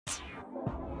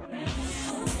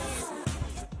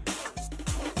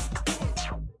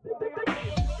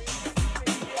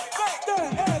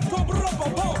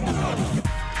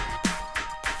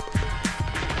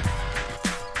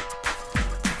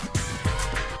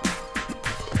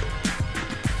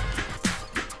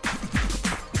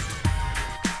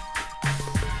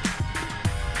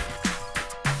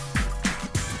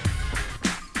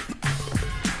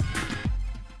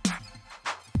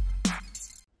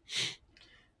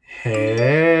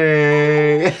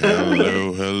Hey.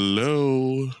 Hello,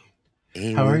 hello.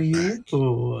 And How are we're you? back.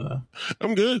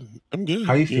 I'm good. I'm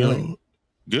How good. are you feeling?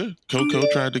 Good. Coco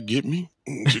tried to get me.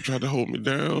 She tried to hold me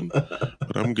down,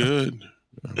 but I'm good.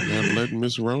 I'm not letting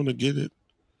Miss Rona get it.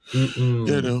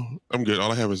 Mm-mm. I'm good.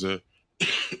 All I have is a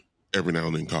every now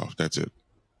and then cough. That's it.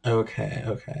 Okay.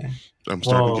 I'm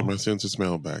starting to get my Well, sense of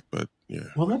smell back, but yeah.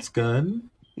 that's good.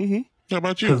 hmm How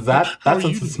about you? Because How that are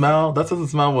you sense of doing? smell,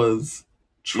 was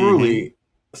hmm truly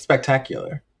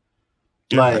spectacular.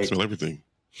 Yeah, I can Like smell everything.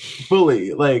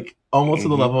 fully, like almost to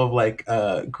the hmm level of like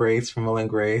Grace from Will and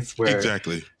Grace, where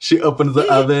Exactly. she opens the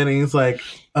Yeah. oven and he's like,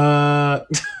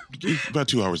 About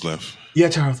 2 hours left. yeah,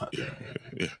 Charles, Yeah.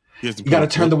 Yeah. He has to you put gotta on.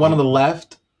 turn the one on the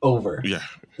left over. Yeah.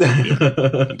 Yeah.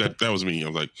 That was me. I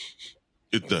was like,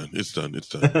 it's done. It's done. It's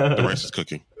done. The rice is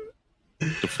cooking.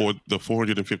 The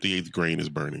 458th grain is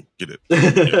burning. Get it?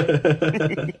 Yeah.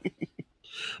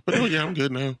 But no, yeah, I'm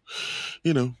good now.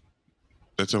 You know,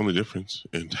 that's the only difference.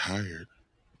 And tired.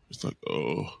 It's like,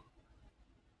 oh,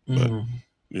 but Mm.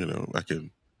 I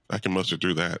can muster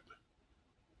through that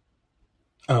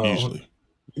Oh, usually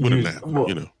with a nap. well,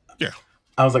 Yeah,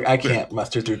 I was like, I yeah. can't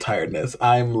muster through tiredness.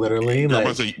 I'm literally I'm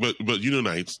about to like, say, but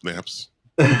nights naps.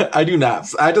 I do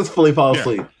naps. I just fully fall Yeah,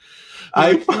 asleep. you're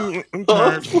I like, fall I'm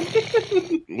tired. asleep.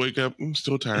 Wake up. I'm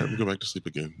still tired. Go back to sleep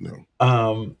again. No.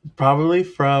 Probably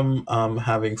from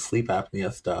having sleep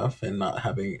apnea stuff and not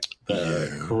having the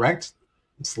Yeah. correct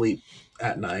sleep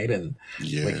at night and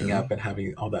waking Yeah. up and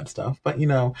having all that stuff. But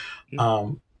Yeah.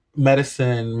 um,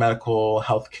 medicine, medical,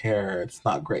 healthcare, it's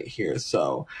not great here,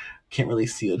 so can't really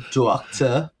see a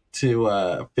doctor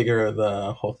to figure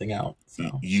the whole thing out. You,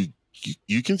 So you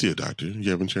you can see a doctor.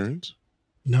 You have insurance.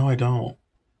 no, I don't.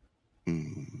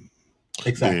 Mm.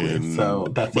 Exactly. Then, So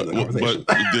that's the other conversation.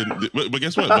 but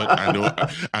guess what? But I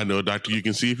know a doctor you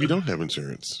can see if you don't have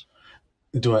insurance.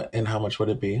 Do it, and how much would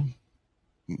it be?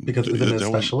 Because isn't it a That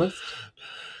one, specialist?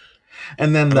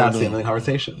 And then I don't that's the end know. of the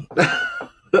conversation.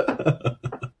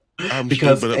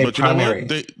 Because a But you know what? primary,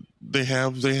 They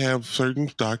have certain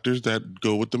doctors that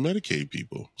go with the Medicaid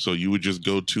people. So you would just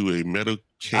go to a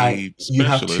Medicaid you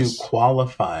have to specialist.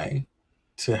 qualify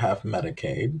to have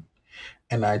Medicaid,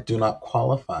 and I do not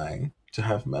qualify to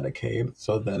have Medicaid.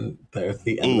 So then there's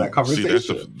the end of that Oh, see,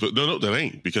 conversation. no, that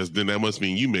ain't, because then that must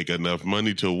mean you make enough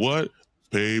money to what?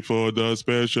 Pay for the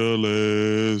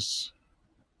specialist.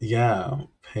 Yeah,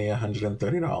 pay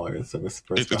 $130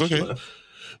 for a It's okay. specialist,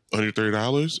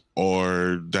 $130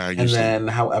 or die in your and sleep. then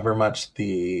however much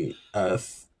the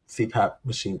CPAP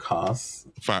machine costs.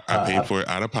 I paid for it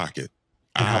out of pocket.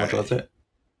 And how much I was it?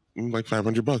 like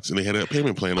 $500, and they had a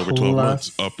payment plan over 12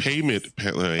 months. A Plus, payment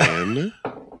plan.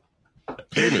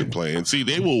 Payment plan. See,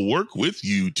 they will work with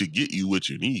you to get you what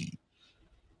you need.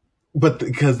 but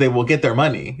because they will get their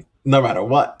money no matter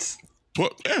what.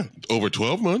 Yeah, over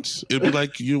 12 months. It'd be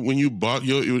like you when you bought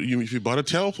if you bought a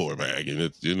Telfar bag, and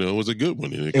it was a good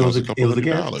one, and it cost a It couple was a hundred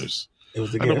gift. dollars. It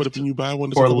was a I know, but if gift you buy one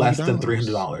that's a for couple hundred less than three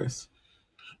hundred dollars, dollars.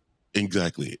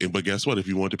 exactly. But guess what? If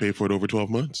you want to pay for it over 12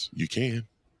 months, you can.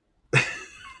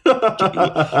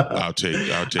 I'll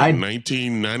take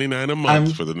 $19.99 a month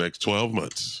I'm for the next 12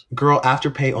 months. girl.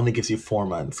 Afterpay only gives you 4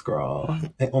 months, girl.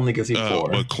 It only gives you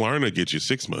four. But Klarna gets you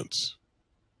 6 months.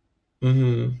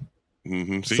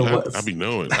 See, So I what's? be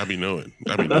knowing. I be knowing.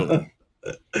 I be knowing.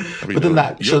 I be But then knowing.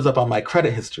 that shows up on my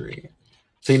credit history.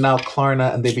 See now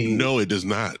Klarna and they be. No, it does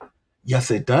not.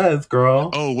 Yes, it does,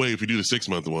 girl. Oh wait, if you do the 6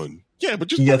 month one, yeah, but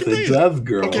just Yes, fucking pay it it. does,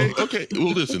 girl. Okay.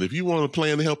 Well, listen, if you want a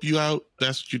plan to help you out,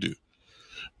 that's what you do.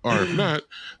 Or if not,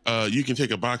 you can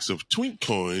take a box of Twink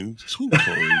coins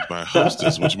by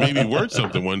Hostess, which may be worth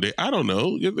something one day. I don't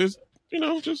know. There's,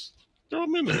 just throw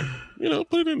them in there.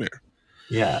 Put it in there.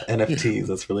 Yeah, NFTs. Yeah.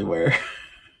 That's really where.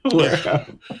 Yeah.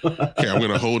 Okay, I'm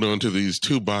gonna hold on to these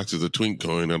 2 boxes of Twink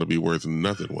coin that'll be worth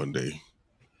nothing one day.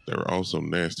 They're also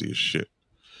nasty as shit.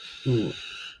 Ooh.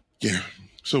 Yeah.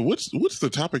 So what's the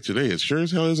topic today? It sure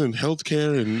as hell isn't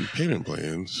healthcare and payment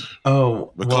plans.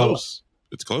 Oh But well. close.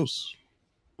 It's close.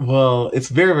 Well, it's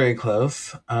very, very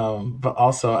close. But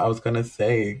also, I was going to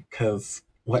say, because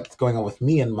what's going on with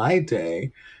me in my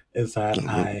day is that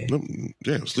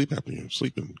Yeah, sleep apnea. I'm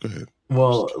sleeping. Go ahead.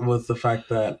 was the fact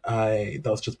that that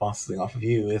was just bouncing off of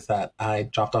you, is that I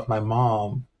dropped off my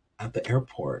mom at the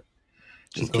airport.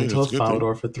 She's Okay, going to that's El a good thing.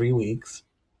 Salvador for 3 weeks.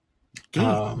 Good.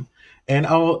 And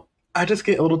I just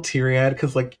get a little teary eyed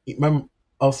because, like,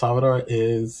 El Salvador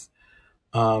is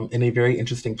in a very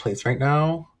interesting place right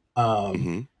now.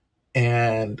 Mm-hmm.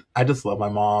 And I just love my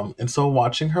mom. And so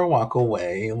watching her walk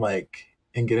away, like,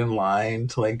 and get in line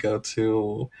to like go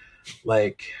to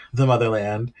like the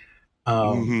motherland,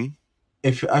 um, Mm-hmm.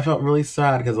 if I felt really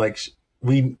sad because like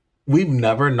we we've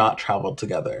never not traveled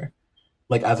together,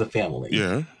 like as a family.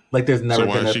 Yeah. Like there's So never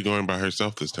why been is a she going by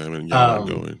herself this time and y'all aren't um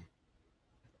going?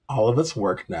 all of us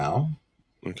work now,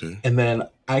 Okay. and then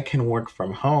I can work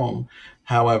from home.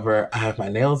 However, I have my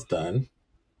nails done,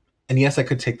 and yes, I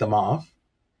could take them off.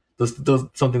 Those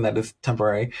something that is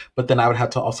temporary, but then I would have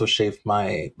to also shave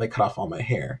my like cut off all my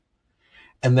hair,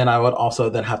 and then I would also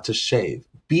then have to shave Yeah.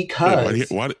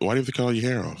 because Why do you have to cut all your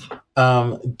hair off?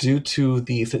 due to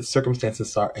the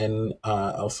circumstances are in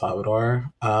El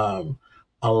Salvador,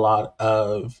 a lot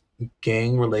of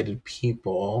gang related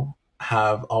people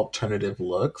have alternative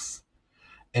looks.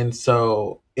 And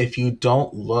so if you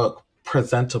don't look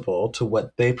presentable to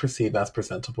what they perceive as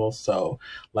presentable, so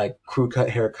like crew cut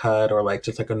haircut or like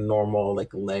just like a normal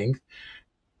like length,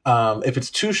 if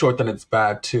it's too short, then it's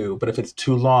bad too. But if it's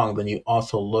too long, then you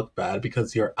also look bad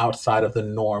because you're outside of the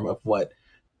norm of what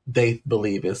they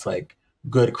believe is like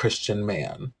good Christian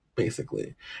man,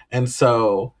 basically. And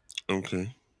so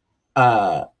Okay.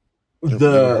 uh Never heard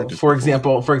the this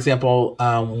before. for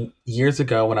example, years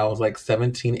ago when I was like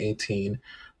 17, 18,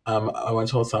 I went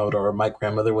to El Salvador. My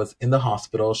grandmother was in the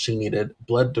hospital. She needed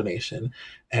blood donation,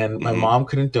 and my Mm-hmm. mom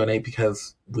couldn't donate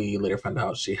because we later found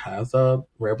out she has a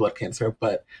rare blood cancer.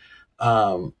 But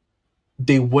um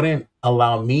they wouldn't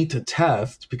allow me to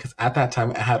test because at that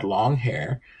time I had long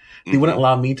hair. They wouldn't Mm-hmm.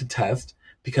 allow me to test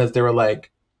because they were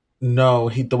like, no,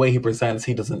 the way he presents,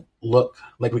 he doesn't look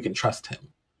like we can trust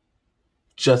him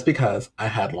just because I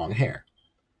had long hair.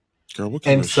 Girl, what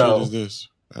kind And of shit is so, this?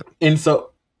 and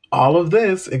so all of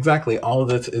this, exactly, all of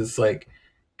this is like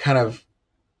kind of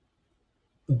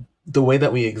the way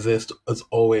that we exist is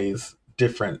always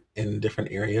different in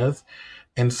different areas.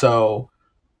 And so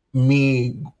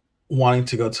me wanting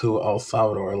to go to El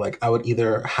Salvador, like I would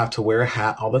either have to wear a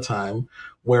hat all the time,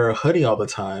 wear a hoodie all the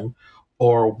time,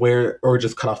 or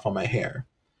just cut off all my hair.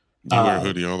 You wear a Um,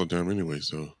 hoodie all the time anyway,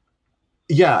 so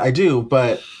yeah, I do,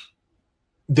 but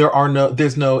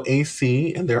there's no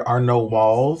AC and there are no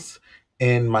walls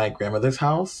in my grandmother's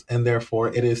house, and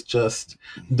therefore it is just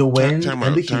the wind time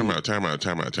and the out, time heat. out, time out,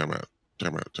 time out, time out,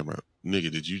 time out, time out.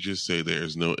 Nigga, did you just say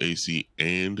there's no AC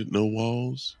and no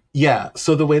walls? Yeah,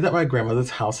 so the way that my grandmother's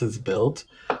house is built,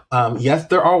 yes,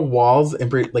 there are walls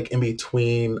like in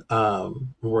between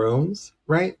rooms,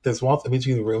 right? There's walls in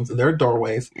between rooms, and there are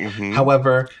doorways. Mm-hmm.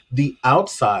 However, the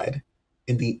outside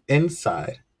and the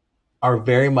inside are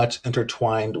very much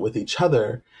intertwined with each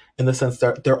other in the sense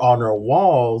that there are no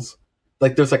walls.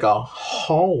 Like there's like a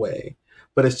hallway,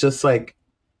 but it's just a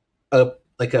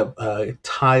a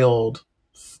tiled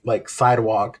like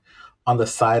sidewalk on the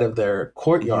side of their Mm-hmm.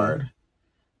 courtyard,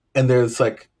 and there's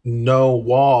like no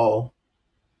wall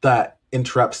that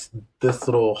interrupts this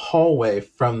little hallway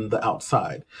from the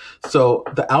outside. So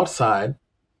the outside,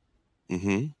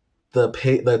 Mm-hmm.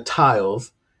 the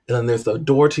tiles, and then there's the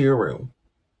door to your room.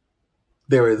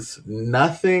 There is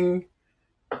nothing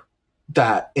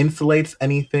that insulates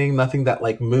anything, nothing that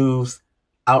like moves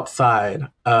outside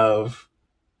of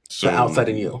the outside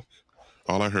in So you.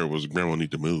 all I heard was grandma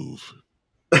need to move.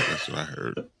 That's what I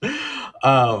heard.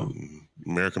 um,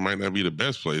 America might not be the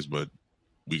best place, but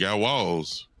we got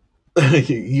walls.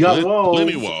 you got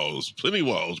Plenty walls. walls. Plenty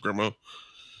walls, grandma.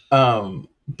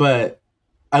 But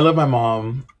I love my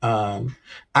mom.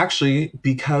 Actually,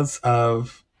 because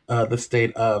of the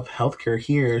state of healthcare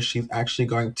here, she's actually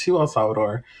going to El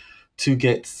Salvador to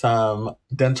get some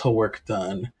dental work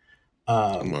done,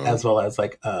 Wow. as well as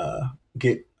like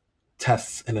get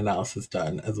tests and analysis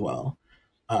done as well.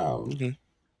 Um, Okay.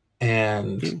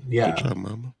 and Good yeah, job,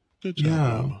 mama. Good job,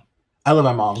 yeah, mama. I love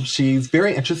my mom. She's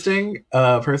very interesting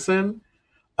person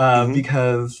Mm-hmm.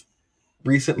 because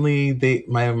recently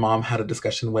my mom had a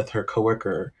discussion with her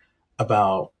coworker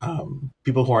about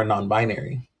people who are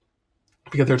non-binary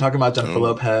because they're talking about Jennifer Oh,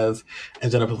 Lopez,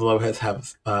 and Jennifer Lopez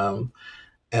has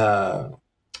uh,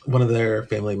 one of their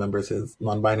family members is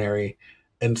non-binary,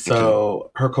 and okay.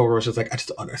 so her coworker was just like, I just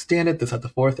don't understand it, this at the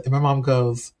fourth, and my mom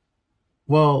goes,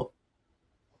 well,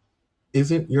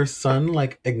 isn't your son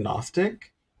like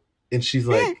agnostic? And she's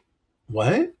like,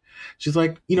 what? She's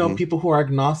like, Mm-hmm. people who are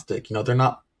agnostic, they're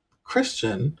not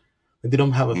Christian, like they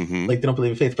don't have Mm-hmm. like they don't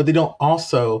believe in faith, but they don't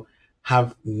also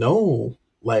have no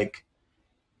like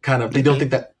kind of they don't Okay.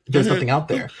 think that Go there's ahead. nothing out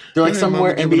Go, there. They're go like ahead,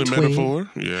 somewhere mama. in Giving a between.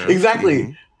 metaphor. Yeah. Exactly.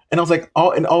 Mm-hmm. And I was like,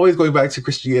 and always going back to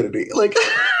Christianity. Like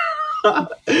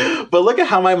but look at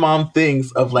how my mom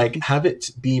thinks of like have it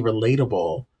be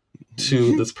relatable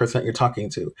to this person you're talking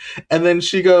to. And then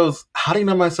she goes, how do you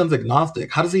know my son's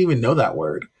agnostic? How does he even know that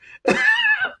word?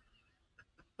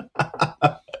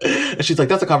 And she's like,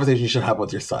 that's a conversation you should have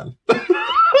with your son.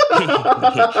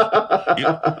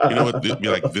 You know what? Be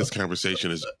like, this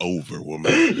conversation is over,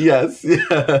 woman. Yes.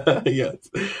 Yes.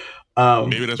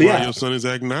 Maybe that's why your son is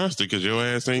agnostic, because your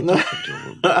ass ain't talking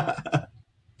to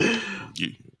him.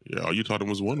 All you taught him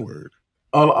was one word.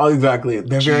 Oh, exactly.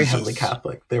 They're very heavily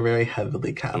Catholic. They're very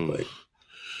heavily Catholic. Oof.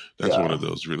 That's one of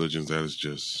those religions that is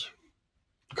just...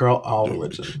 Girl, all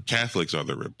religion. Catholics are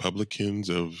the Republicans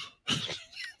of...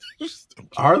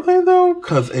 Are they, though?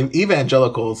 Because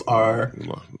evangelicals are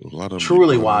a lot of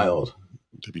truly wild.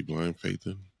 To be blind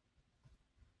faithing.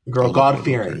 Girl,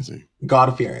 God-fearing.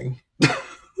 God-fearing.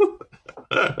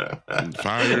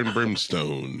 Fire and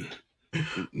brimstone.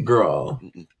 Girl,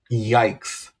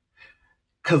 yikes.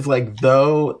 Because, like,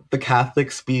 though the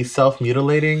Catholics be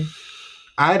self-mutilating,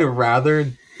 I'd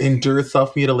rather endure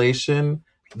self-mutilation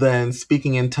than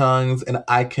speaking in tongues, and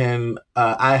I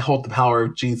hold the power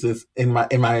of Jesus in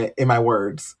my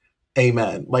words.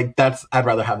 Amen. Like, I'd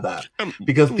rather have that.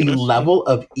 Because the level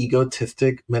of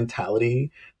egotistic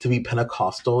mentality to be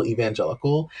Pentecostal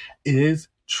evangelical is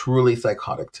truly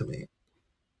psychotic to me.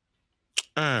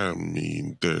 I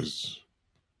mean,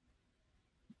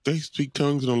 they speak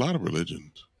tongues in a lot of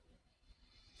religions.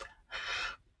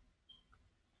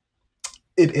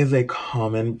 It is a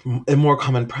more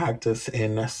common practice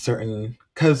in certain...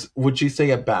 Because would you say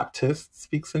a Baptist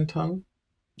speaks in tongue?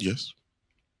 Yes.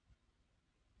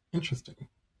 Interesting.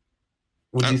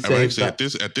 Would you say at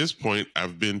this point, I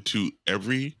went to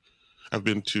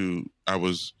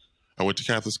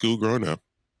Catholic school growing up.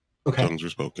 Okay. Tongues were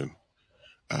spoken.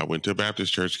 I went to a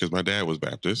Baptist church because my dad was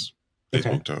Baptist. They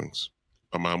spoke tongues.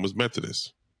 My mom was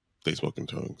Methodist. They spoke in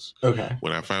tongues. Okay.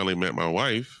 When I finally met my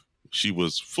wife, she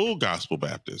was full gospel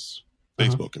Baptist. They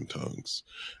spoke in tongues.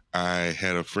 I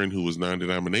had a friend who was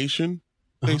non-denomination.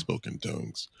 They spoke in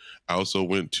tongues. I also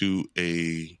went to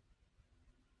a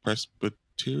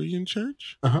Presbyterian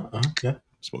church. Yeah.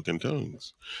 Spoke in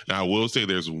tongues. Now, I will say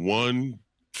there's one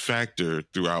factor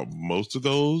throughout most of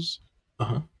those.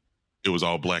 It was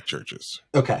all black churches.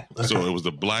 Okay. So it was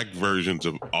the black versions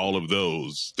of all of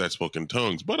those that spoke in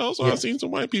tongues. But also I've seen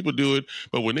some white people do it.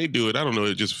 But when they do it, I don't know,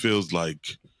 it just feels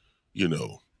like,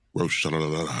 Rosh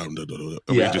Hashanah.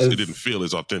 It didn't feel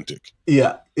as authentic.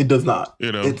 Yeah, it does not.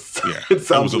 It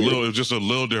sounds it was just a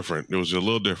little different. It was a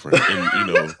little different.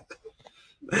 And,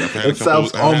 it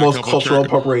sounds almost cultural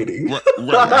appropriating. Right.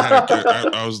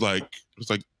 I was like,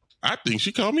 I think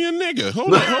she called me a nigga.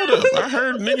 Hold up. I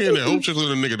heard nigga in there. Oh, she's a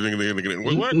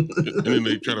nigga. What? And then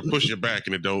they try to push you back,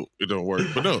 and it don't work.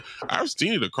 But no, I've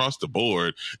seen it across the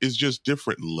board. It's just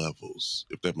different levels,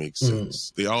 if that makes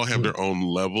sense. They all have their own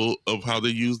level of how they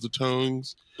use the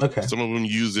tongues. Okay. Some of them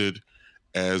use it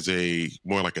as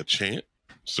more like a chant.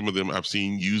 Some of them I've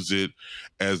seen use it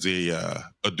as a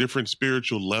different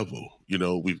spiritual level.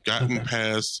 We've gotten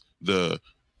past the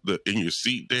in your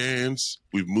seat dance.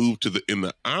 We've moved to the in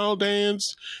the aisle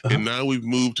dance, and now we've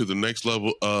moved to the next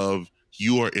level of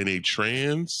you are in a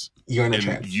trance. You're in a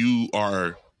trance. You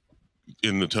are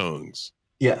in the tongues.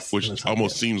 Yes, which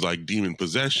almost seems like demon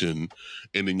possession,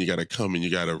 and then you got to come and you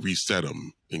got to reset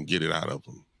them and get it out of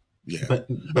them. Yeah, but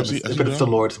it's the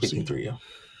Lord speaking through you.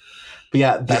 But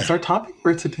yeah, that's our topic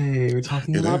for today. We're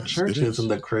talking about churches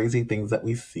and the crazy things that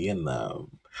we see in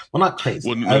them. Well, not crazy.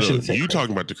 Well, no, you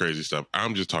talking about the crazy stuff.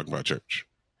 I'm just talking about church.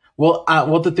 Well,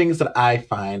 the things that I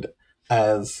find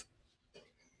as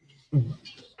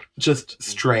just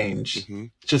strange.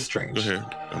 Just strange. Go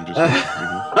ahead. I'm just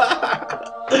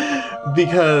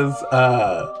because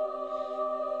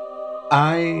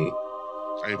I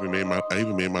even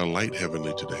made my light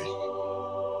heavenly today.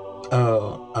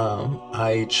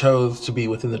 I chose to be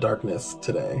within the darkness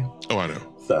today. Oh, I know.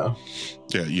 So,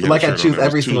 yeah, you like I choose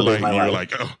every single day of my life. You're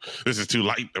like, oh, this is too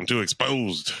light. I'm too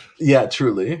exposed. Yeah,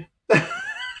 truly.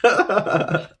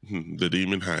 The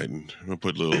demon hiding. I'll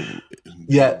put little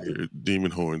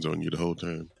demon horns on you the whole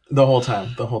time. The whole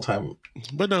time.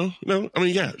 But no. I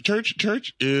mean, yeah,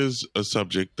 church is a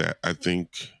subject that I think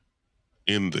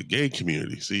in the gay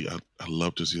community, see, I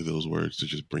love to see those words to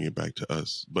just bring it back to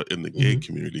us. But in the gay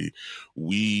community,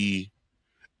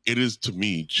 it is, to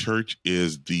me, church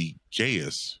is the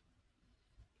gayest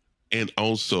and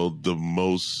also the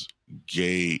most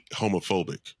gay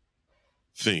homophobic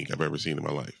thing I've ever seen in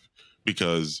my life,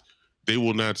 because they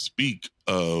will not speak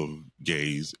of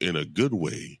gays in a good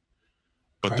way,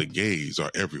 but the gays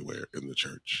are everywhere in the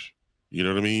church. You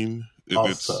know what I mean?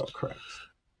 Also correct.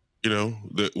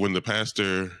 When the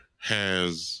pastor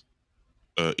has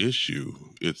an issue,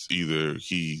 it's either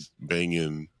he's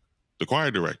banging the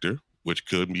choir director, which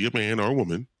could be a man or a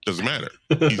woman, doesn't matter.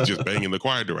 He's just banging the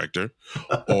choir director,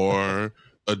 or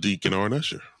a deacon or an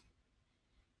usher.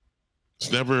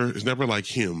 It's never like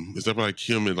him. It's never like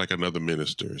him and like another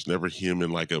minister. It's never him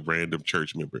and like a random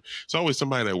church member. It's always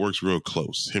somebody that works real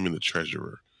close. Him and the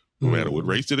treasurer. No matter what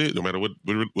race it is, no matter what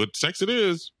sex it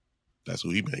is, that's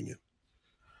who he banging.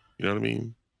 You know what I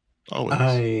mean?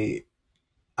 Always.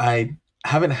 I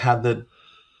haven't had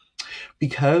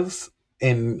because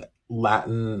in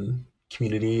Latin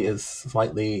community is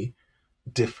slightly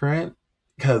different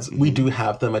because we do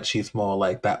have the machismo,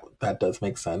 like that does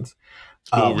make sense.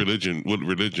 What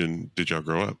religion did y'all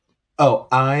grow up? Oh,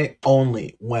 I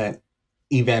only went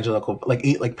evangelical,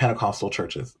 like Pentecostal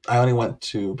churches. I only went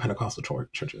to Pentecostal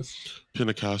churches.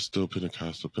 Pentecostal.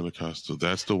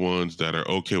 That's the ones that are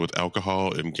okay with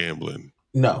alcohol and gambling.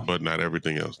 No. But not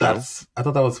everything else. I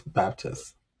thought that was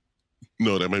Baptist.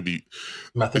 No, that might be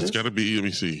Methodist. It's gotta be, let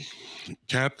me see.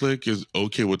 Catholic is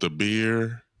okay with a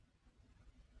beer,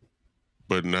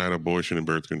 but not abortion and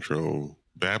birth control.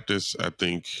 Baptist, I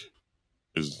think,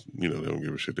 is, they don't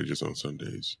give a shit. They're just on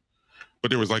Sundays. But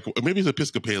there was maybe it's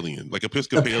Episcopalian. Like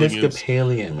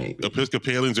Episcopalian, maybe.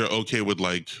 Episcopalians are okay with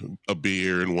like a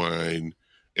beer and wine,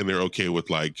 and they're okay with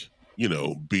like,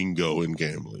 bingo and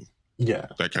gambling. Yeah.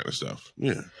 That kind of stuff.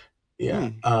 Yeah.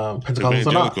 Yeah. Pentecostals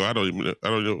are not. I don't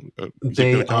know.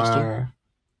 They are.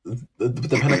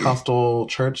 The Pentecostal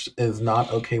church is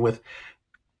not okay with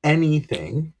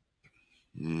anything,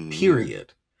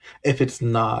 period. If it's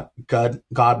not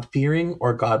God-fearing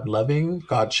or God-loving,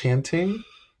 God-chanting,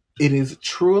 it is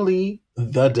truly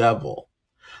the devil.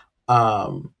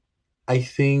 I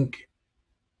think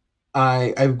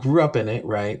I grew up in it,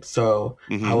 right? So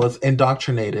I was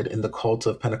indoctrinated in the cult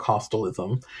of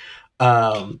Pentecostalism,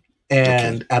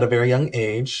 and at a very young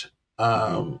age.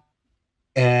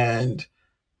 And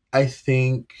I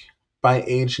think by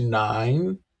age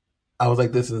 9, I was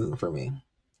like, this isn't for me.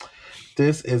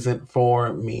 This isn't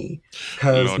for me.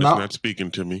 Lord, it's not speaking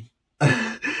to me.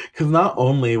 Because not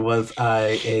only was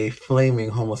I a flaming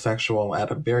homosexual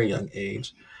at a very young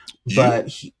age,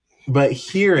 but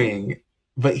hearing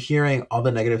all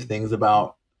the negative things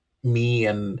about me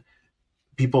and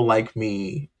people like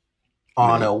me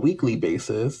on a weekly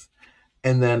basis,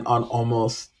 and then on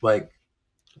almost like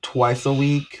twice a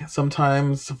week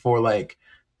sometimes for like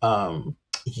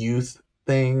youth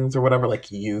things or whatever,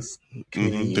 like youth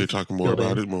community. They're talking more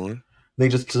about it more. They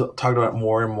just talked about it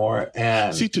more and more.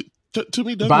 And see, to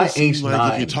me, doesn't it seem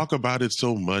like if you talk about it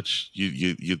so much,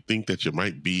 you think that you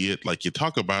might be it. Like you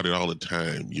talk about it all the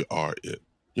time, you are it.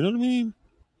 You know what I mean?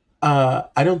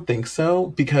 I don't think so,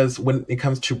 because when it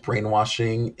comes to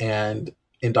brainwashing and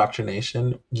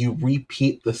indoctrination, you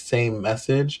repeat the same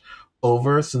message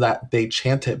over so that they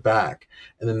chant it back,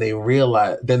 and then they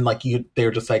realize,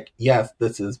 they're just like, yes,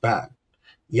 this is bad.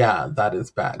 Yeah, that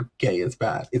is bad. Gay is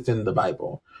bad. It's in the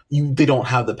Bible. They don't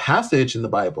have the passage in the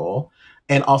Bible,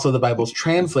 and also the Bible's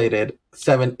translated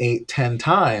 7, 8, 10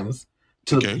 times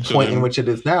to the point in which it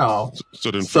is now.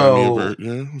 So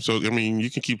I mean,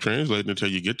 you can keep translating until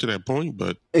you get to that point,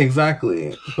 but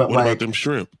exactly. But what about them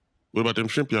shrimp? What about them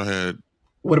shrimp y'all had?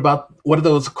 What are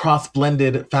those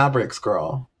cross-blended fabrics,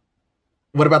 girl?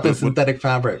 What about the synthetic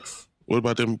fabrics? What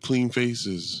about them clean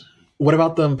faces? What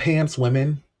about them pants,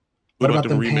 women? What about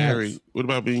them remarried? Pants? What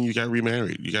about you got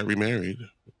remarried? You got remarried,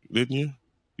 didn't you?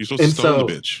 You're supposed to stone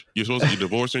the bitch. You're supposed to be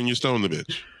divorced and you stone the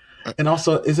bitch. And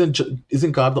also,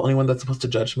 isn't God the only one that's supposed to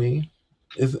judge me?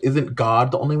 Isn't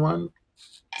God the only one?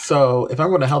 So if I'm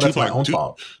going to hell, that's my own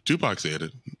fault. Tupac said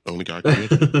it. Only God can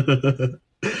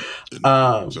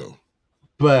judge.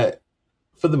 But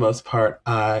for the most part,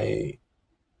 I've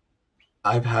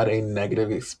had a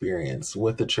negative experience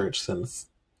with the church since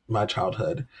my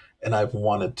childhood, and I've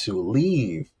wanted to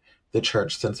leave the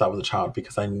church since I was a child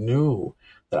because I knew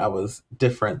that I was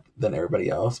different than everybody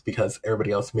else, because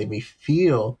everybody else made me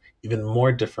feel even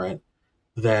more different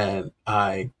than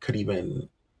I could even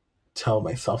tell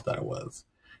myself that I was.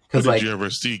 Did you ever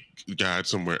seek God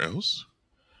somewhere else?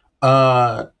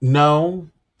 No,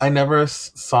 I never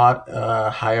sought a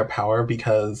higher power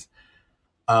because,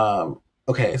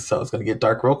 okay, so it's going to get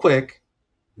dark real quick.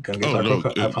 I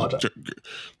apologize.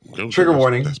 Trigger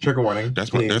warning. Trigger warning.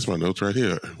 That's my notes right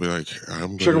here. We're like,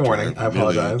 I'm trigger warning. I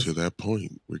apologize. To that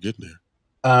point, we're getting there.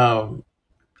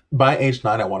 By age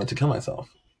 9, I wanted to kill myself.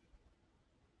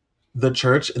 The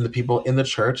church and the people in the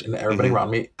church and everybody around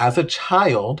me, as a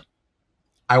child,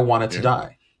 I wanted to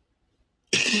die.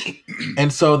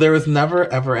 And so there was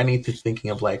never ever anything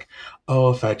thinking of like,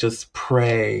 oh, if I just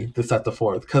pray this, that, the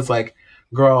fourth, because like,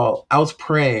 girl, I was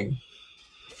praying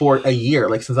for a year,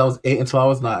 like since I was 8 until I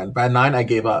was 9. By 9, I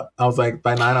gave up. I was like,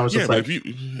 by 9, I was just like,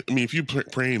 if you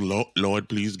praying, Lord,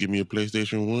 please give me a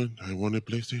PlayStation 1. I want a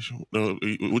PlayStation. No,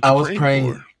 I was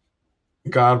praying, for?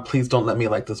 God, please don't let me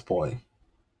like this boy.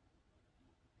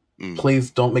 Please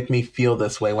don't make me feel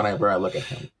this way whenever I look at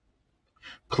him.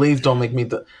 Please don't make me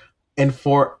and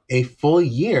for a full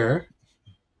year,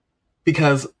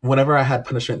 because whenever I had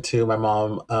punishment too, my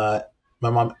mom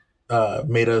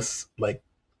made us like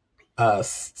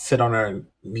sit on our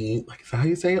knee. Like, is that how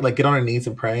you say it? Like, get on our knees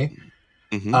and pray.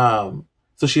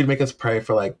 So she'd make us pray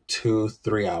for like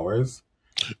 2-3 hours.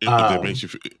 If that makes you,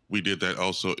 we did that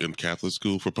also in Catholic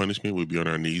school for punishment. We'd be on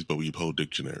our knees, but we'd hold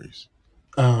dictionaries.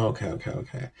 Oh, okay.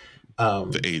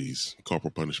 The 80s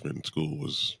corporal punishment in school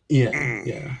was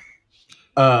yeah.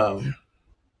 I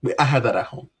had that at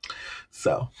home,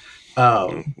 so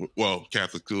well,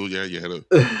 Catholic school, yeah, you had a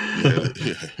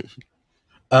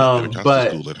but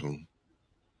school at home.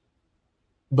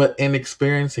 But in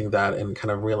experiencing that and kind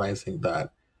of realizing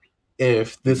that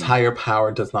if this higher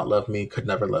power does not love me, could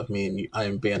never love me, and I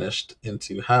am banished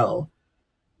into hell,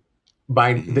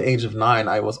 by the age of 9,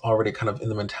 I was already kind of in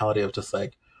the mentality of just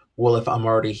like, well, if I'm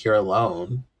already here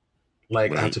alone,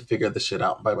 like, I have to figure this shit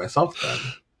out by myself then.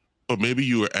 But maybe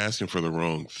you were asking for the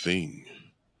wrong thing.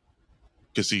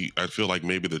 Because, see, I feel like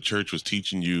maybe the church was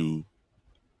teaching you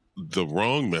the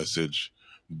wrong message,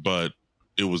 but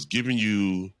it was giving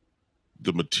you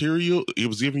the material. It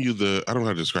was giving you I don't know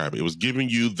how to describe it. It was giving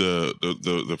you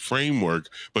the framework,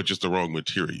 but just the wrong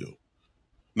material.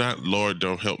 Not, Lord,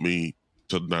 don't help me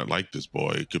to not like this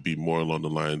boy. It could be more along the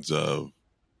lines of,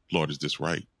 Lord, is this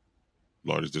right?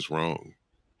 Lord, is this wrong?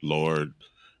 Lord,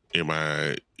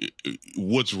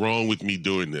 what's wrong with me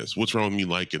doing this? What's wrong with me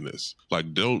liking this?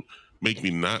 Like, don't make me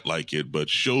not like it, but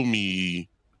show me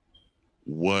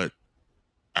what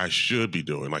I should be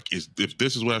doing. Like, if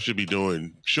this is what I should be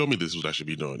doing, show me this is what I should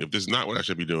be doing. If this is not what I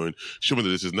should be doing, show me that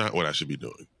this is not what I should be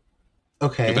doing.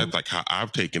 Okay. That's like how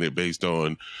I've taken it based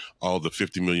on all the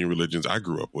 50 million religions I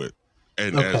grew up with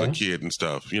and as a kid and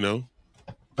stuff, you know?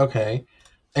 Okay.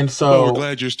 And so... Well, we're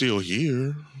glad you're still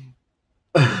here.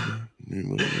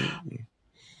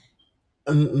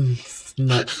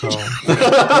 Not so.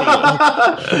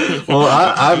 Well,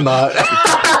 I'm not.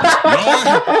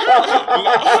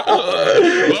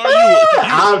 Lord,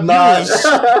 I'm not.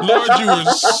 Lord, you were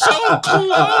so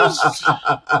close.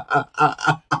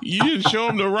 You didn't show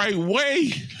him the right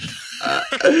way.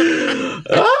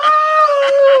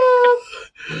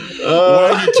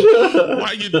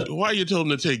 Why you told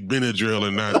him to take Benadryl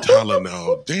and not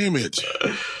Tylenol? Damn it!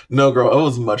 No, girl, it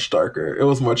was much darker. It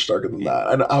was much darker than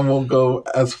that. I won't go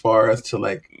as far as to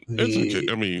like the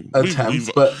I mean,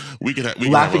 attempts, but we can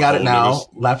laughing at it now.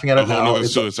 Laughing at it now. It's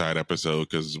a suicide episode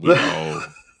because we all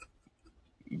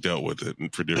dealt with it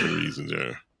for different reasons.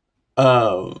 Yeah.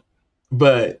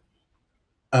 But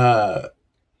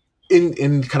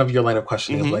in kind of your line of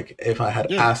questioning of like, if I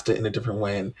had asked it in a different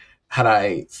way and had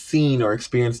I seen or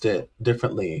experienced it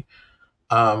differently,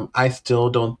 I still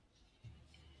don't.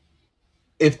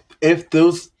 If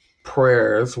those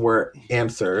prayers were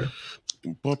answered,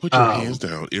 well, put your hands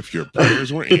down. If your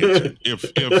prayers were answered,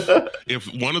 if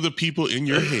one of the people in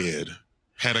your head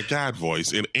had a God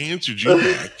voice and answered you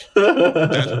back,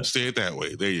 say it that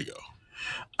way. There you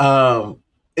go.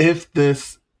 If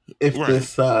this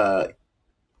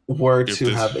were to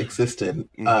have existed,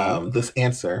 this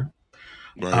answer.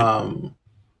 Right.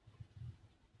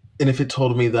 And if it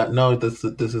told me that no, this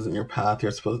isn't your path,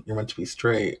 you're meant to be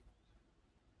straight,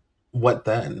 what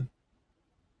then?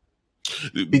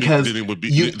 Because then it would be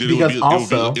it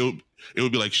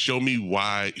would be like, show me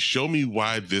why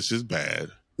this is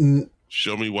bad.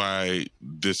 Show me why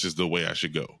this is the way I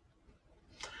should go.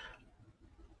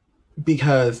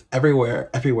 Because everywhere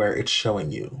it's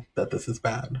showing you that this is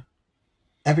bad.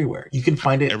 Everywhere. You can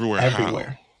find it everywhere.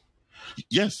 How?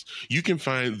 Yes, you can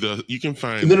find both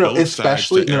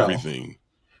especially sides to everything.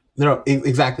 No,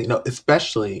 exactly. No,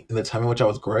 especially in the time in which I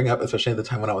was growing up, especially in the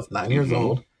time when I was 9 years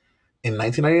old, in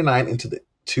 1999 into the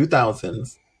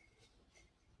 2000s.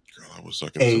 Girl, I was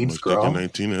sucking AIDS so much girl. In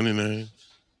 1999.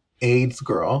 AIDS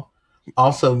girl.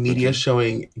 Also, media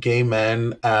showing gay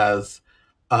men as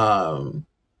like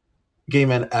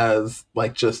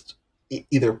just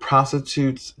either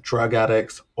prostitutes, drug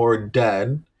addicts, or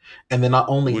dead. And then not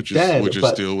only which is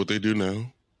still what they do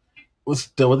now.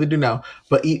 Still what they do now,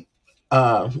 but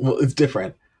well, it's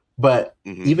different. But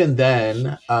even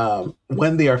then,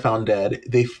 when they are found dead,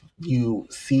 you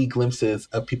see glimpses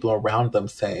of people around them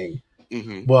saying,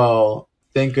 "Well,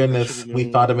 thank goodness we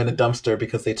found them in a dumpster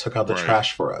because they took out the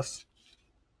trash for us."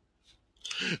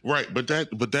 Right, but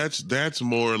that's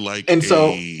more like and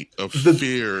a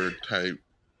fear type.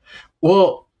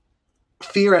 Well,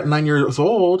 fear at 9 years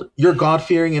old, you're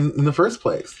God-fearing in the first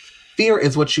place. Fear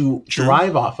is what you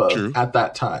drive off of at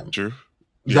that time. True.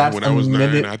 Yeah, when I was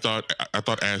 9, I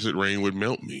thought acid rain would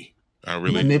melt me. I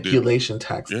really did. manipulation Yeah.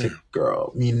 tactic,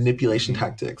 girl. Manipulation Mm-hmm.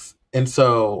 tactics. And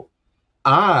so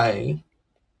I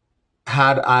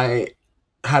I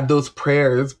had those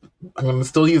prayers, I'm gonna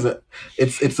still use it.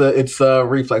 It's a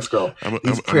reflex, girl. These I'm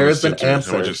gonna prayers been center it. I'm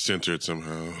gonna answered. just center it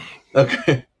somehow.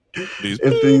 Okay. These,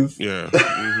 If boop. these Yeah.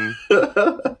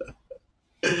 Mm-hmm.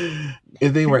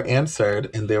 if they were answered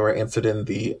and they were answered in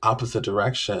the opposite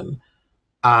direction,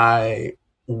 I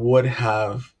would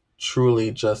have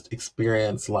truly just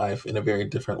experienced life in a very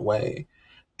different way.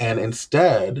 And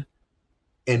instead,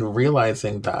 in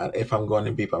realizing that if I'm going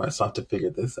to be by myself to figure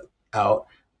this out,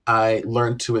 I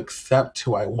learned to accept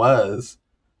who I was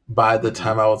by the Mm-hmm.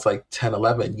 time I was like 10,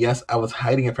 11. Yes, I was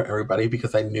hiding it from everybody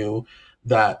because I knew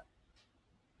that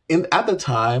at the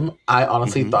time, I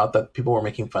honestly Mm-hmm. thought that people were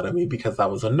making fun of me because I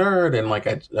was a nerd and like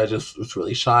I just was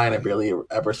really shy and I barely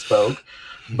ever spoke.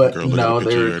 But Girl, look at the no,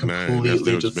 picture they're you at 9. That's they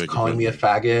completely was just making calling fun of me a you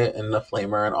faggot and a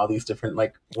flamer and all these different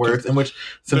like because words. In which,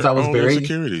 since they're all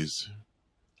insecurities.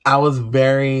 I was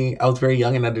very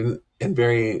young and I didn't and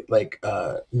very like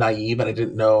naive and I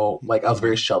didn't know, like I was Mm-hmm.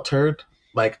 very sheltered.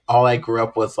 Like all I grew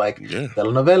up was like Yeah.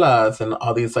 telenovelas and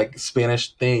all these like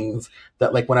Spanish things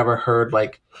that like whenever I heard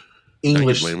like Now you're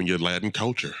English blaming your Latin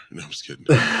culture. No, I'm just kidding.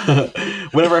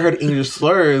 whenever I heard English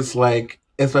slurs, like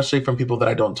especially from people that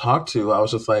I don't talk to, I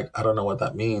was just like, I don't know what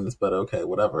that means, but okay,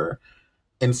 whatever.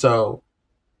 And so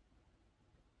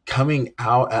coming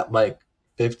out at like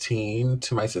 15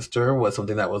 to my sister was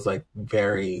something that was like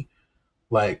very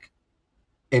like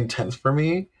intense for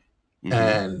me. Mm-hmm.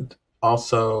 And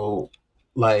also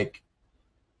like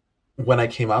when I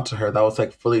came out to her, that was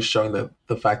like fully showing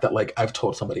the fact that like I've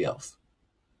told somebody else.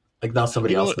 Like now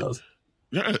somebody You know else what? knows.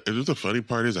 Yeah, the funny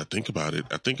part is I think about it.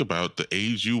 I think about the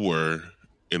age you were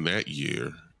in that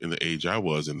year and the age I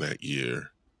was in that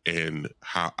year and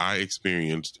how I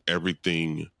experienced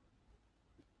everything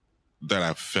that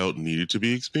I felt needed to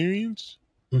be experienced.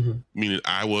 Mm-hmm. Meaning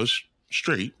I was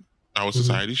straight. I was Mm-hmm.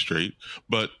 society straight,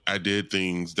 but I did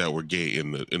things that were gay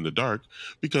in the dark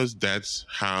because that's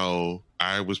how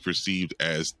I was perceived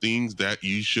as things that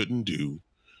you shouldn't do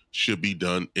should be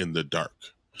done in the dark.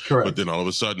 But Correct. then all of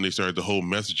a sudden they started the whole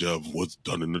message of what's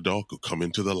done in the dark will come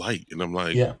into the light. And I'm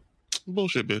like, Yeah.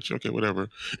 bullshit, bitch. Okay, whatever.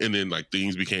 And then like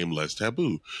things became less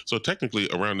taboo. So technically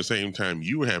around the same time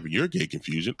you were having your gay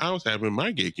confusion, I was having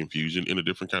my gay confusion in a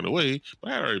different kind of way,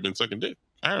 but I had already been sucking dick.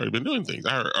 I had already been doing things.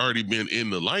 I had already been in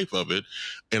the life of it.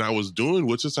 And I was doing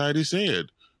what society said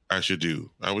I should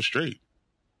do. I was straight.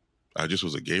 I just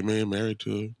was a gay man married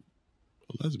to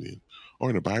a lesbian. Or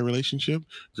in a bi relationship,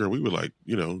 girl, we were like,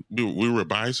 you know, we were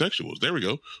bisexuals. There we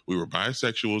go. We were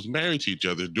bisexuals married to each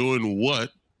other, doing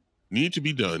what needed to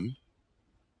be done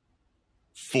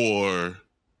for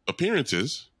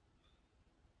appearances,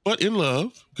 but in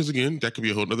love. Because again, that could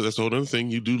be that's a whole other thing.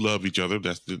 You do love each other.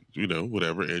 That's the, you know,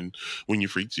 whatever. And when you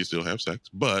freaks, you still have sex.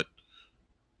 But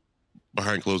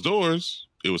behind closed doors,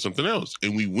 it was something else.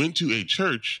 And we went to a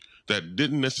church that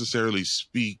didn't necessarily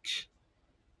speak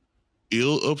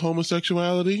ill of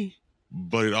homosexuality,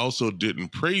 but it also didn't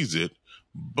praise it.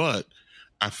 But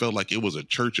I felt like it was a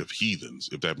church of heathens,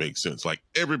 if that makes sense. Like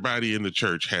everybody in the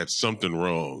church had something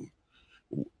wrong.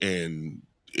 And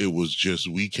it was just,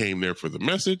 we came there for the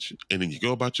message and then you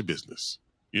go about your business.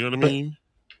 You know what I But mean?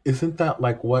 isn't that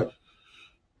like what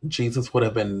Jesus would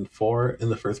have been for in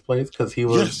the first place? Because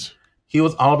Yes. he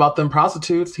was all about them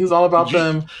prostitutes. He was all about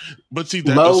them But see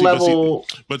that low level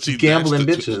but see that's gambling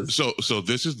the bitches. so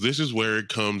this is where it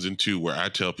comes into where I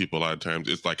tell people a lot of times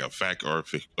it's like a fact or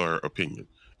opinion.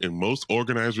 In most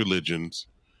organized religions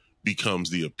becomes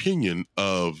the opinion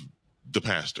of the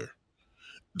pastor.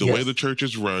 The way the Yes, church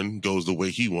is run goes the way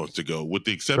he wants to go, with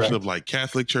the exception of correct. like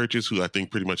Catholic churches, who I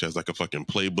think pretty much has like a fucking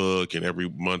playbook, and every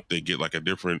month they get like a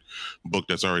different book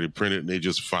that's already printed, and they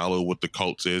just follow what the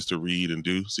cult says to read and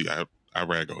do. See, I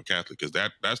rag on Catholic because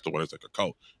that's the one that's like a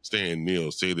cult. Stand,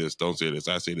 kneel, say this, don't say this,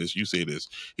 I say this, you say this.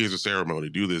 Here's a ceremony,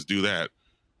 do this, do that.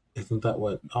 Isn't that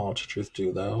what all churches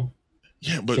do though?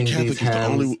 Yeah, but Sing these Catholic is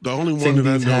hymns, the only one sing that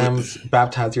I these know. hymns,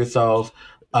 baptize yourself,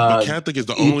 But Catholic is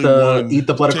the only one. eat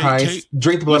the blood of Christ,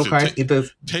 drink the blood of Listen, Christ, eat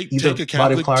the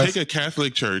body of Christ. take a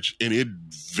Catholic church, and it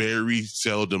very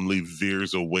seldomly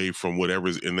veers away from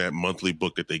whatever's in that monthly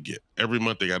book that they get. Every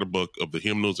month they got a book of the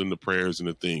hymnals and the prayers and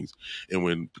the things. And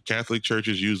when Catholic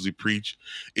churches usually preach,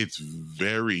 it's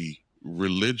very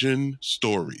religion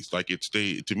stories. Like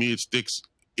to me, it sticks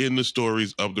in the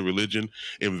stories of the religion,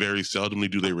 and very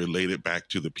seldomly do they relate it back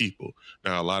to the people.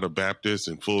 Now, a lot of Baptists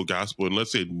and full gospel, and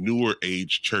let's say newer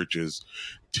age churches,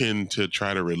 tend to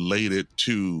try to relate it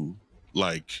to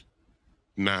like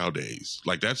nowadays.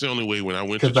 Like that's the only way. When I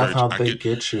went to Because that's church, how I they get.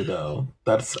 get you, though.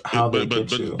 That's how they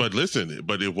get you. But listen,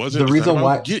 but it wasn't. The reason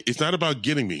why it's not about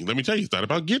getting me. Let me tell you, it's not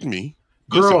about getting me.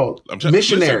 Girl,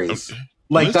 missionaries.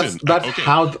 Like listen, that's okay.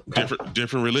 how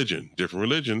different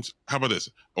religions. How about this?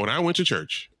 When I went to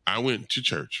church, I'm gonna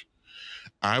tell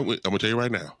you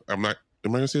right now. Am I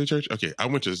gonna say the church? Okay, I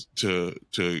went to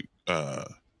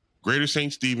Greater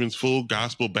St. Stephen's Full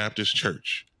Gospel Baptist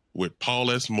Church with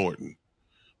Paul S. Morton.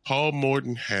 Paul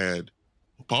Morton,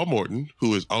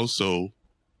 who is also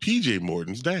PJ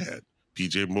Morton's dad.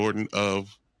 PJ Morton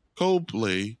of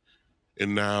Coldplay,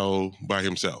 and now by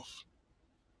himself.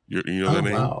 You know that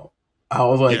name? Wow. I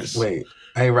was like, yes. Wait,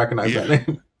 I didn't recognize that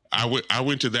name. I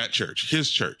went to that church,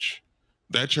 his church.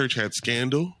 That church had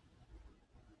scandal.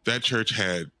 That church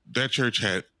had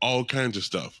all kinds of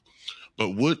stuff.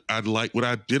 But what I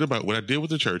did with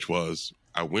the church was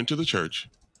I went to the church,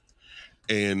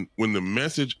 and when the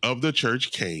message of the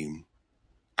church came,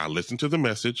 I listened to the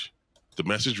message. The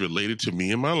message related to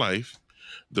me and my life.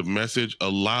 The message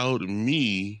allowed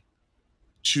me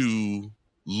to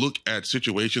look at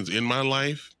situations in my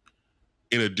life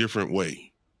in a different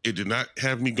way. It did not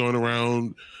have me going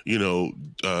around,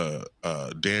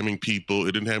 damning people.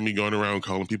 It didn't have me going around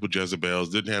calling people Jezebels.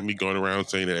 It didn't have me going around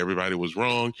saying that everybody was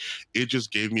wrong. It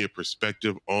just gave me a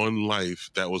perspective on life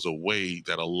that was a way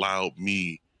that allowed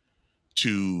me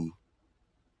to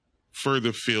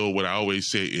further feel what I always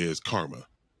say is karma.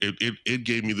 It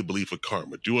gave me the belief of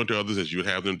karma. Do unto others as you would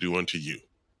have them do unto you.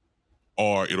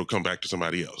 Or it'll come back to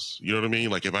somebody else. You know what I mean?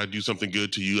 Like if I do something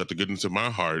good to you at the goodness of my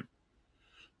heart,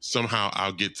 somehow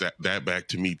I'll get that back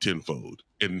to me tenfold.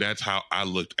 And that's how I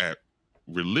looked at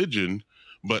religion.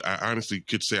 But I honestly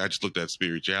could say I just looked at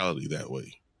spirituality that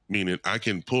way. Meaning I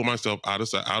can pull myself out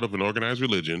of an organized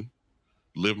religion,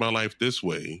 live my life this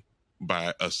way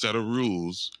by a set of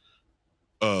rules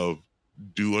of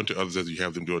do unto others as you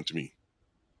have them do unto me.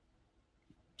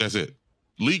 That's it.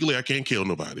 Legally, I can't kill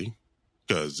nobody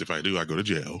because if I do, I go to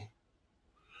jail.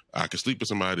 I can sleep with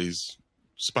somebody's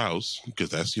spouse because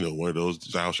that's, one of those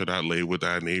thou shalt not lay with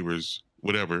thy neighbors,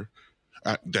 whatever.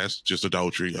 That's just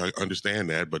adultery. I understand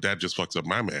that, but that just fucks up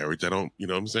my marriage. I don't, you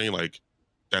know what I'm saying? Like,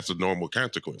 that's a normal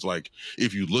consequence. Like,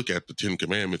 if you look at the 10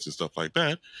 Commandments and stuff like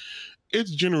that, it's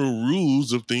general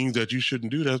rules of things that you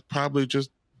shouldn't do. That's probably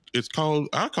just,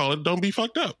 I call it don't be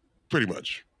fucked up, pretty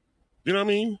much. You know what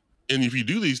I mean? And if you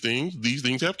do these things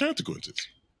have consequences,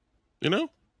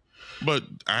 But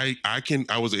I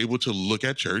was able to look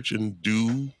at church and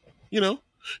do,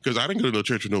 because I didn't go to no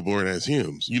church with no boring ass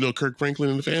hymns. Kirk Franklin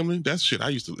and the Family? That's shit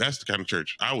that's the kind of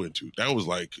church I went to. That was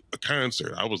like a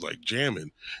concert. I was like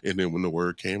jamming. And then when the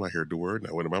word came, I heard the word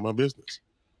and I went about my business.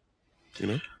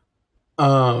 Yeah.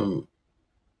 I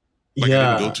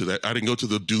didn't go to that. I didn't go to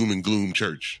the doom and gloom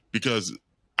church because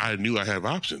I knew I have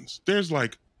options. There's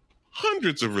like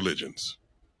hundreds of religions.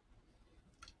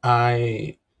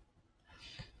 Okay,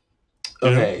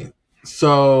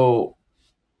 so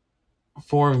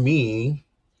for me,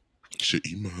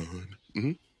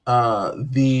 mm-hmm.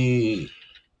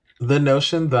 The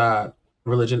notion that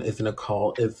religion isn't a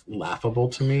cult is laughable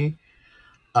to me.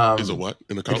 Is a what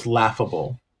in a cult? It's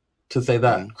laughable to say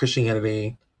that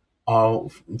Christianity, all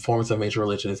forms of major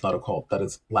religion, is not a cult. That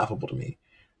is laughable to me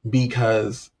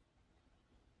because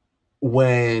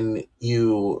when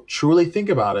you truly think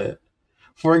about it,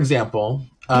 for example,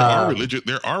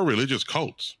 there are religious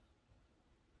cults.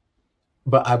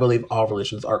 But I believe all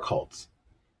religions are cults.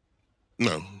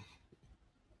 No,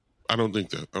 I don't think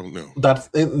that. I don't know.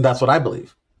 That's what I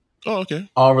believe. Oh, okay.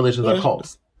 All religions are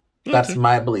cults. Okay. That's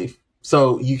my belief.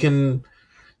 So you can,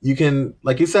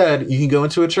 like you said, you can go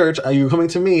into a church. You're coming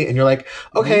to me, and you're like,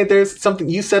 okay, there's something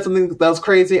you said something that was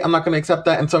crazy. I'm not going to accept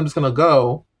that, and so I'm just going to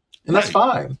go, and that's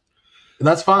fine. And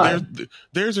that's fine.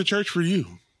 There's a church for you.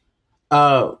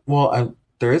 Well,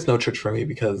 there is no church for me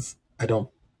because I don't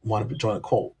want to join a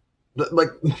cult. Like,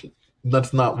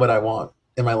 that's not what I want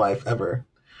in my life ever.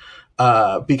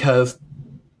 Because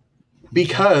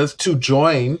to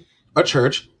join a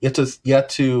church, you have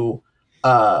to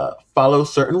follow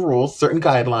certain rules, certain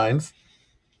guidelines.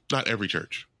 Not every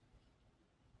church.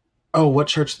 Oh, what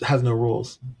church has no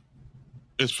rules?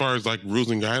 As far as like rules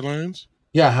and guidelines?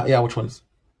 Yeah. Which ones?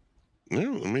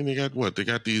 No, I mean they got what? They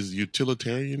got these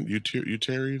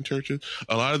utilitarian churches.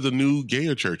 A lot of the new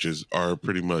gayer churches are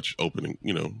pretty much opening.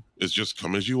 It's just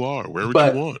come as you are, wherever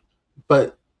you want.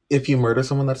 But if you murder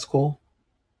someone, that's cool.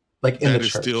 Like in the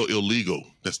church, still illegal.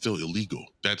 That's still illegal.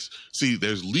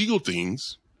 There's legal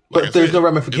things, but there's no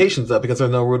ramifications though because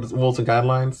there's no rules and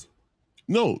guidelines.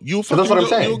 No, that's what I'm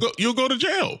saying. You'll go to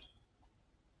jail.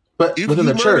 But if within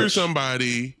you the murder church,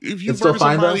 somebody, if you it's still murder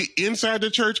fine, somebody though? inside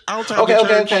the church, outside Okay, the okay,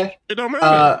 church, okay. it don't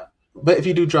matter. But if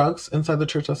you do drugs inside the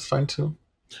church, that's fine too.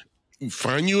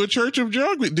 Find you a church of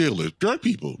drug dealers, drug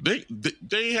people.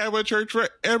 They have a church for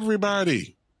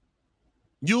everybody.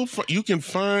 You can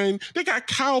find, they got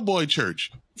cowboy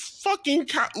church. Fucking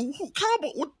cowboy.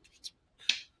 What?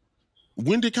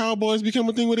 When did cowboys become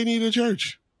a thing where they needed a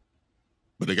church?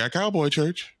 But they got cowboy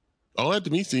church. All that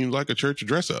to me seems like a church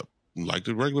dress up, like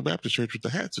the regular Baptist church with the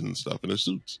hats and stuff and the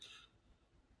suits.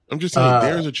 I'm just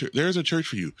saying, there's a church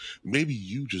for you. Maybe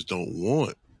you just don't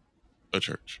want a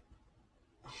church.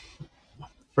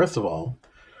 First of all,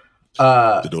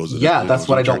 that's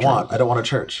what I don't want. I don't want a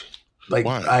church. Like,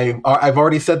 why? I've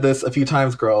already said this a few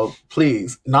times, girl.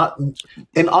 Please, not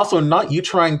you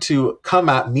trying to come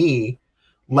at me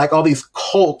like all these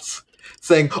cults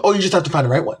saying, "Oh, you just have to find the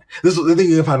right one. This is the thing,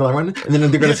 you can find the right one," and then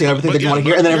they're going to say everything that you want to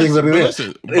hear, and then everything's going to be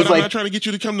listen. But I'm not trying to get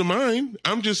you to come to mine.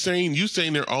 I'm just saying, you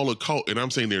saying they're all a cult, and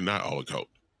I'm saying they're not all a cult.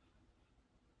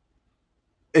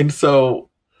 And so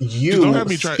you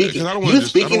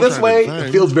speaking this way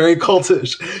feels very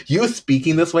cultish. You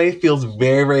speaking this way feels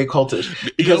very, very cultish.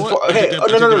 Because no.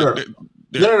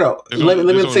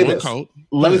 Let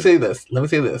me say this. Let me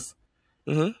say this.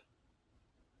 Uh-huh.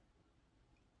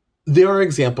 There are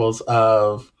examples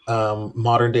of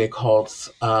modern day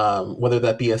cults, whether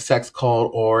that be a sex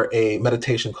cult or a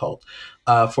meditation cult.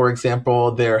 For example,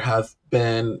 there has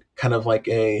been kind of like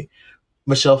a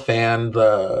Michelle Phan,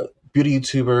 the beauty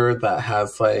YouTuber that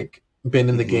has like been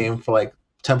in the game for like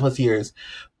 10 plus years,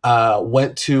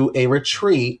 went to a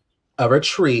retreat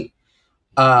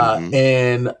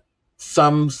in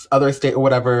some other state or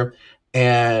whatever.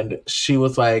 And she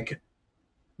was like,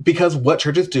 because what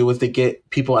churches do is they get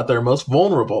people at their most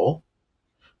vulnerable.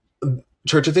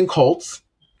 Churches and cults,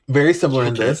 very similar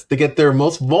in this. They get their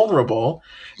most vulnerable,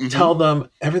 tell them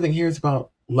everything here is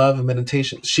about love and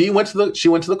meditation. She went to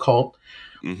the cult,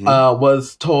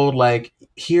 was told like,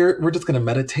 here we're just gonna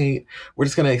meditate. We're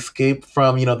just gonna escape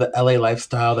from the LA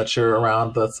lifestyle that you're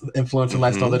around, the influencer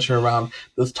lifestyle that you're around,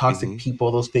 those toxic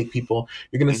people, those fake people.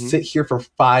 You're gonna sit here for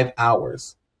 5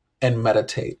 hours and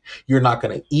meditate. You're not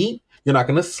gonna eat. You're not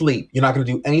gonna sleep. You're not gonna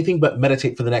do anything but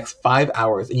meditate for the next 5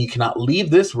 hours, and you cannot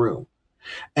leave this room.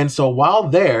 And so while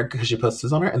there, because she posted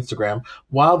this on her Instagram,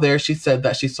 while there, she said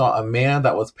that she saw a man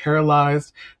that was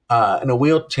paralyzed in a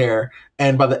wheelchair.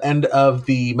 And by the end of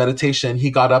the meditation, he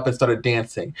got up and started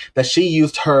dancing. That she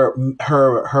used her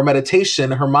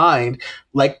meditation, her mind,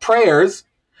 like prayers.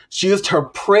 She used her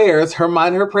prayers, her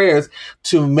mind, her prayers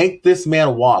to make this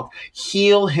man walk,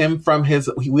 heal him from his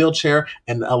wheelchair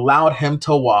and allowed him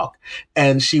to walk.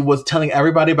 And she was telling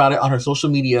everybody about it on her social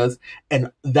medias.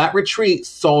 And that retreat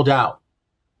sold out.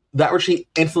 That retreat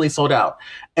instantly sold out.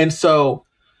 And so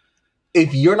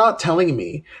if you're not telling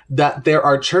me that there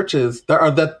are churches, there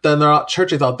are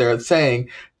churches out there saying,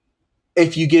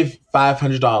 if you give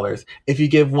 $500, if you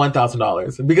give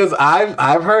 $1,000, because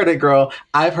I've heard it, girl.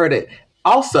 I've heard it.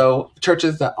 Also,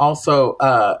 churches that also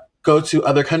go to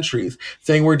other countries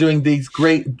saying we're doing this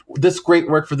great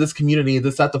work for this community,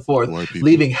 this, that, the fourth,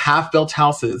 leaving half-built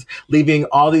houses, leaving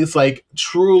all these like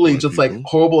truly just like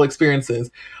horrible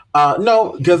experiences.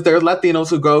 No, because there are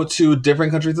Latinos who go to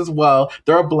different countries as well.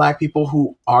 There are Black people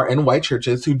who are in white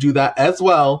churches who do that as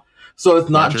well. So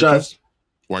it's not just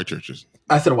white churches.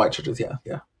 I said white churches, yeah.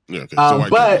 Yeah, okay. So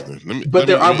but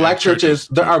there are Black churches.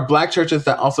 There are Black churches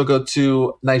that also go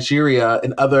to Nigeria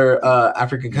and other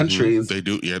African countries. They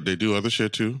do, yeah. They do other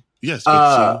shit too. Yes,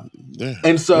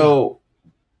 and so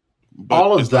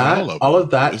all of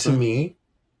that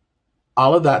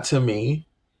to me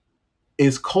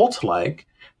is cult-like,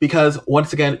 because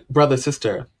once again, brother,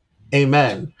 sister,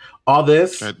 amen. All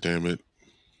this, God damn it.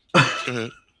 Go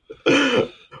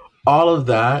ahead. All of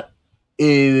that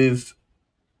is.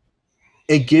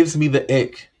 It gives me the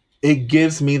ick. It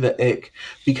gives me the ick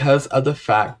because of the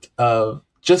fact of,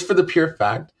 just for the pure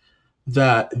fact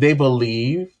that they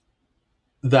believe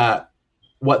that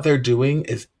what they're doing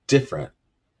is different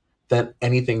than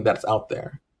anything that's out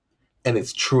there. And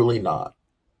it's truly not.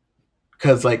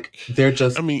 Because like, they're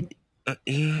just... I mean,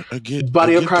 yeah, I get...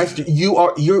 Body of Christ, that. You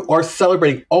are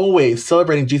celebrating, always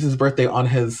celebrating Jesus' birthday on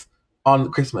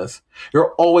Christmas.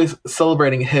 You're always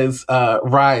celebrating his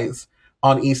rise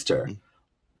on Easter.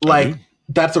 Like,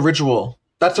 that's a ritual.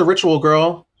 That's a ritual,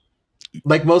 girl.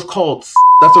 Like most cults,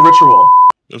 that's a ritual.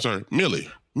 I'm sorry, Millie.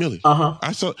 Uh-huh.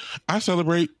 I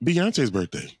celebrate Beyonce's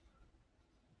birthday.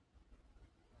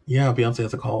 Yeah, Beyonce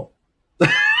has a cult.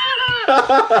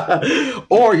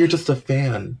 Or you're just a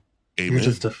fan. Amen. You're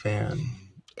just a fan.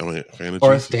 I'm a fan of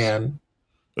or Jesus. A stan.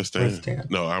 A stan.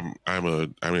 No, I'm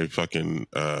a fucking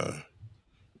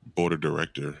board of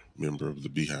director member of the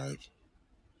Beehive.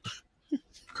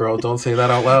 Girl, don't say that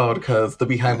out loud, because the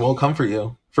Beehive will come for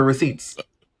you for receipts.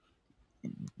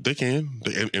 They can,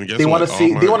 and guess They what? want to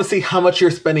see. They want to see how much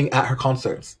you're spending at her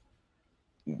concerts.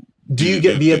 Do you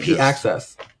get VIP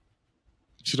access?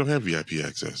 She don't have VIP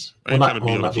access. Well, not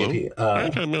VIP. I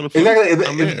ain't trying to be on the floor.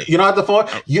 Exactly. You're not at the floor.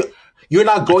 You're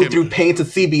not going through pain to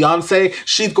see Beyonce.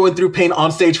 She's going through pain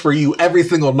on stage for you every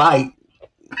single night.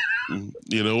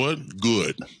 You know what?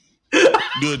 Good,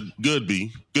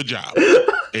 B. Good job.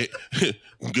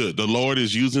 Good. The Lord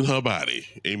is using her body.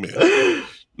 Amen.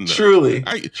 No. Truly.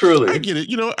 I get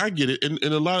it. I get it, and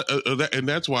a lot of that, and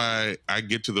that's why I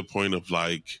get to the point of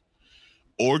like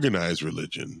organized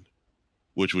religion,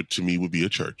 which would to me would be a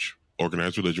church.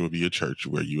 Organized religion would be a church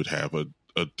where you would have a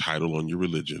title on your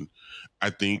religion. I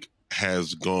think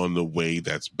has gone the way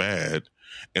that's bad,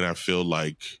 and I feel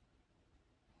like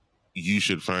you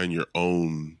should find your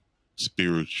own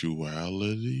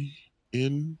spirituality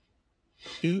in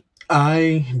it.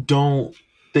 I don't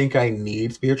think I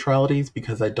need spiritualities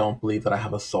because I don't believe that I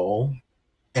have a soul.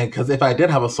 And because if I did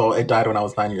have a soul, it died when I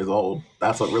was 9 years old.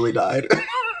 That's what really died.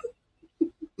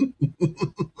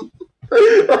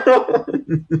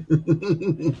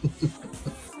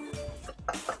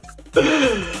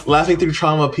 Laughing through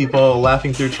trauma, people.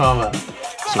 Laughing through trauma.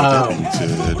 So that being said,